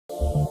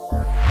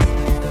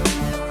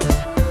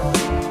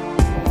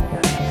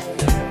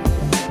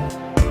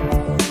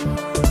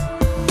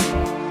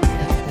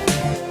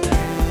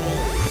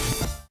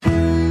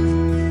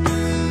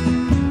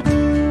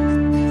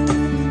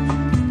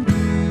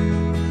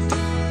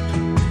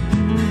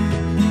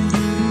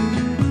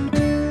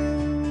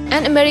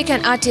An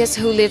American artist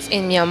who lives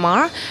in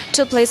Myanmar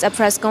took place a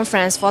press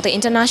conference for the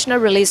international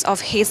release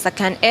of his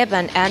second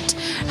album at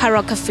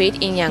Haro Cafe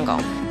in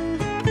Yangon.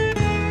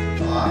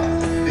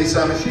 This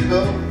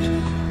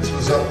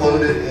was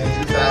uploaded in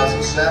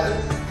 2007.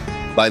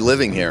 By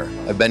living here.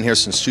 I've been here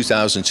since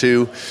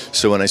 2002,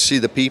 so when I see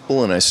the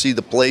people and I see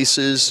the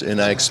places and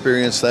I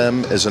experience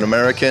them as an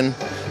American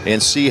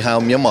and see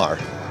how Myanmar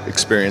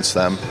experienced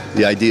them,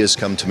 the ideas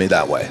come to me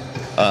that way.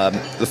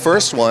 The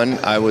first one,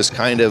 I was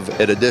kind of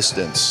at a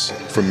distance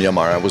from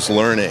Myanmar. I was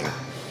learning,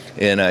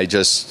 and I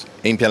just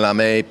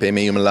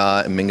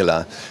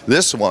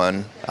this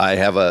one, I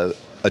have a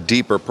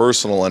deeper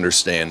personal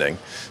understanding,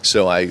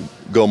 so I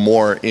go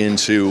more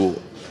into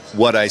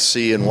what I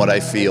see and what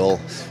I feel,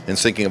 and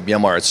thinking of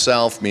Myanmar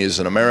itself, me as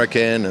an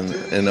American,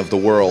 and of the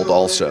world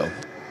also.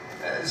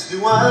 As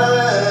do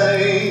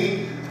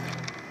I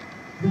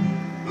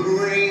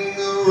ring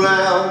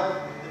around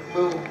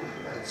the moon.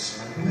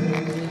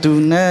 Do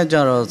ne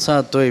jaro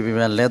sa toy bi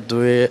let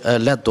toy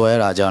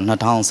ra ja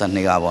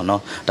 2012ka bo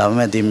no da ba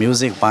me di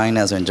musicပိုင်း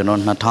နဲ့ဆိုရင်ကျွန်တော်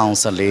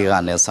2014က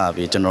နေစ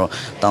ပြီးကျွန်တော်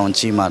တောင်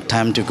ကြီးမှာ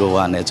time to go က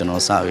နေကျွန်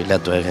တော်စပြီးလ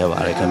က်တွဲခဲ့ပါ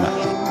တယ်ခင်ဗျ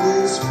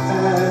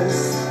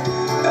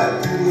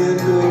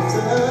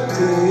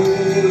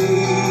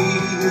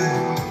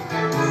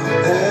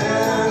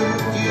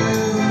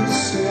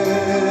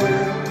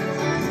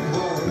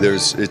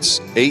It's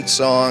 8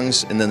 songs,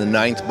 and then the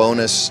 9th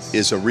bonus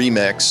is a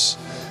remix,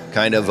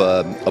 kind of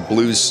a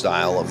blues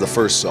style of the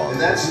first song.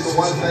 And that's the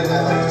one thing I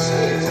like to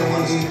say is I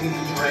want to be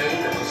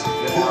trained, I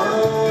want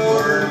to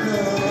learn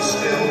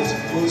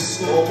new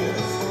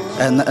skills.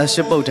 And a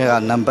ship out here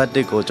number 1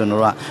 ကိုကျွန်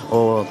တော်က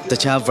ဟိုတ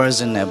ခြား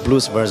version နဲ့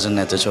blues version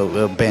နဲ့တချို့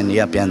band ရ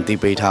ပြန်တီး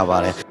ပေးထားပါ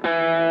တယ်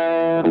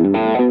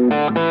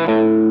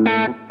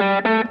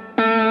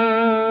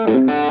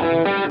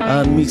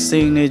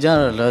mixing နေကြ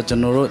တော့ကျွန်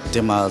တော်တို့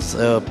ဒီမှာ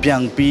ပြ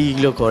န်ပြီး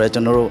လို့ခေါ်တယ်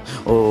ကျွန်တော်တို့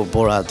ဟို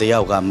ဘော်ရာတယော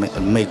က်က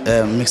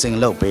mixing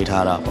လုပ်ပေး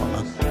ထားတာပေါ့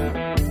နော်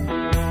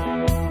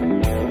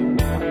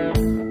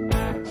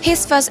His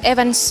first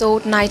album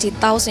sold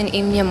 90,000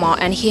 in Myanmar,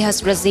 and he has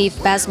received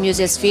Best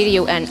Music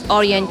Video and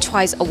Orient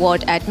Choice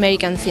Award at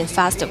American Film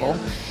Festival.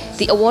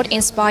 The award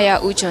inspired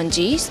JON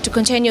to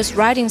continue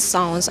writing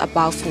songs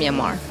about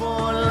Myanmar.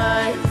 For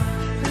life,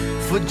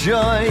 for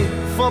joy,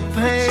 for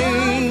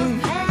pain.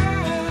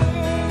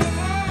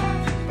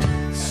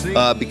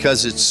 Because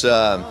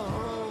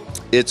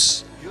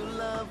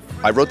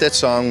I wrote that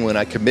song when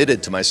I committed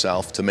to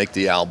myself to make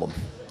the album.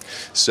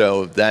 So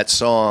that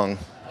song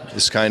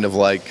is kind of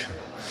like,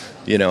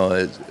 you know,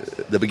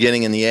 the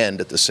beginning and the end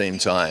at the same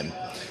time.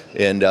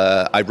 And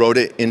I wrote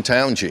it in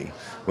Taunji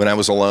when I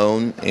was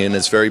alone, and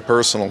it's a very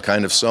personal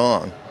kind of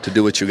song, to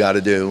do what you got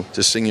to do,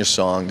 to sing your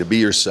song, to be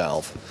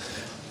yourself,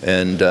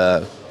 and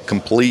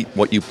complete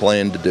what you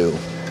plan to do.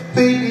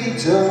 Baby,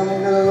 don't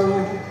know.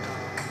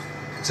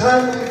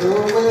 Time to go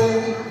away.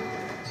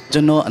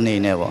 ကျွန်တော်အနေ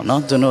နဲ့ပေါ့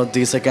နော်ကျွန်တော်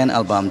ဒီ second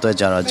album အတွက်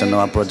ကြတော့ကျွန်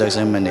တော်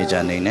production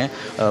manager အနေနဲ့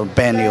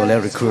band တွေကိုလ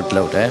ည်း recruit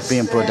လုပ်တယ်ပြီး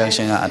ရင်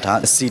production ကအထား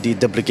CD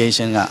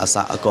duplication ကအစ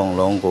အကုန်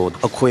လုံးကို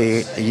အခွေ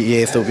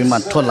ရေဆိုပြီးမှ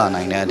ထွက်လာ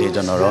နိုင်တဲ့အထိ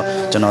ကျွန်တော်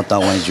တာ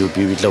ဝန်ယူ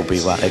ပြီးလုပ်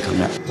ပေးပါတယ်ခင်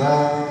ဗျ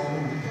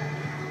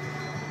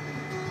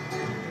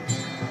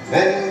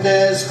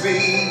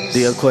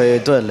ဒီအခွေ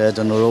အတွက်လည်း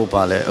ကျွန်တော်တို့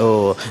ပါလဲဟို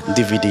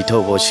DVD ထု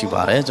တ်ဖို့ရှိ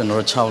ပါတယ်ကျွန်တော်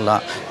တို့6လ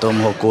တော့မ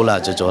ဟုတ်9လ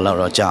ကြော်လောက်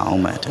တော့ကြာအော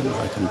င်မယ်တင်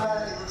ပါတယ်ခင်ဗျ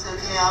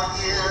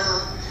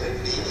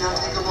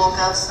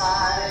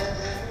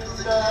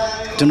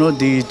ကျွန်တော်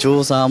ဒီစ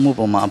조사မှု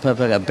ပုံမှာအဖက်ဖ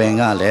က်ကဘန်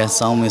ကလည်း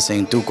sound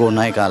mixing 2ကို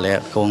night ကလည်း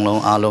အကုန်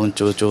လုံးအားလုံးစ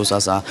조사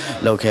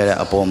လုပ်ခဲ့တဲ့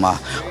အပေါ်မှာ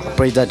ပ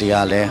ရိသတ်တွေက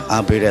လည်း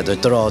အားပေးတဲ့အတွက်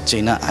တော်တော်ချိ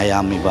န်နဲ့အားရ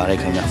မိပါတယ်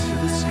ခင်ဗျ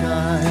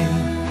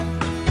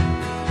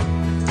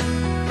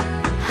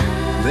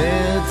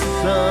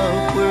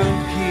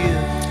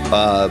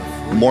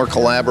More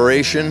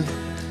collaboration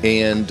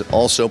and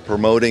also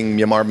promoting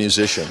Myanmar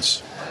musicians.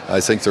 I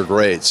think they're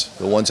great.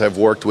 The ones I've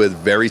worked with,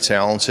 very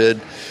talented,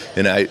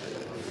 and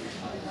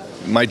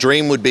my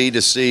dream would be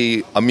to see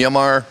a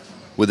Myanmar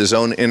with his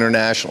own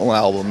international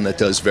album that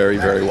does very,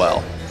 very well.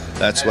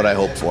 That's what I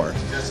hope for.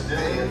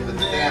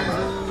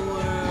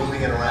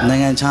 နို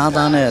င်ငံခြား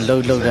သားနဲ့လှု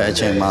ပ်တဲ့အ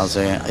ချိန်မှာ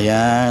ဆိုရင်အရ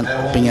န်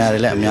ပညာတွေ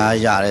လည်းအများ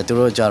ကြီးရတယ်သူ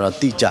တို့ကြတော့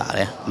တိကျတ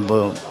ယ်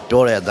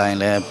ပြောတဲ့အတိုင်း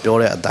လဲပြော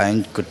တဲ့အတိုင်း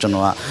ကျွန်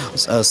တော်က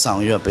ဆော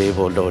င်ရွက်ပေး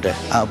ဖို့လုပ်တယ်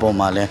အဲ့အပေါ်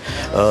မှာလဲ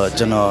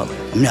ကျွန်တော်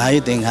အများ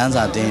ကြီးသင်ခန်း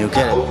စာသင်ယူ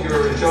ခဲ့တယ်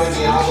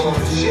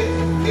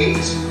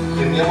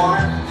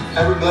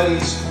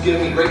Everybody's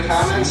giving me great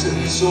comments, and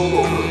we sold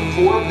over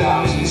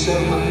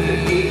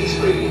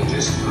 4,783 in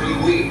just 3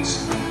 weeks.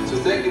 So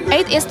thank you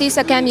very much. 8 is the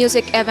second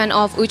music album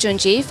of JON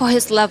for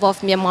his love of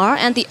Myanmar,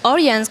 and the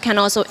audience can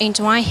also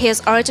enjoy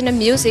his original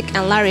music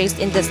and lyrics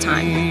in this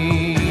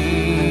time.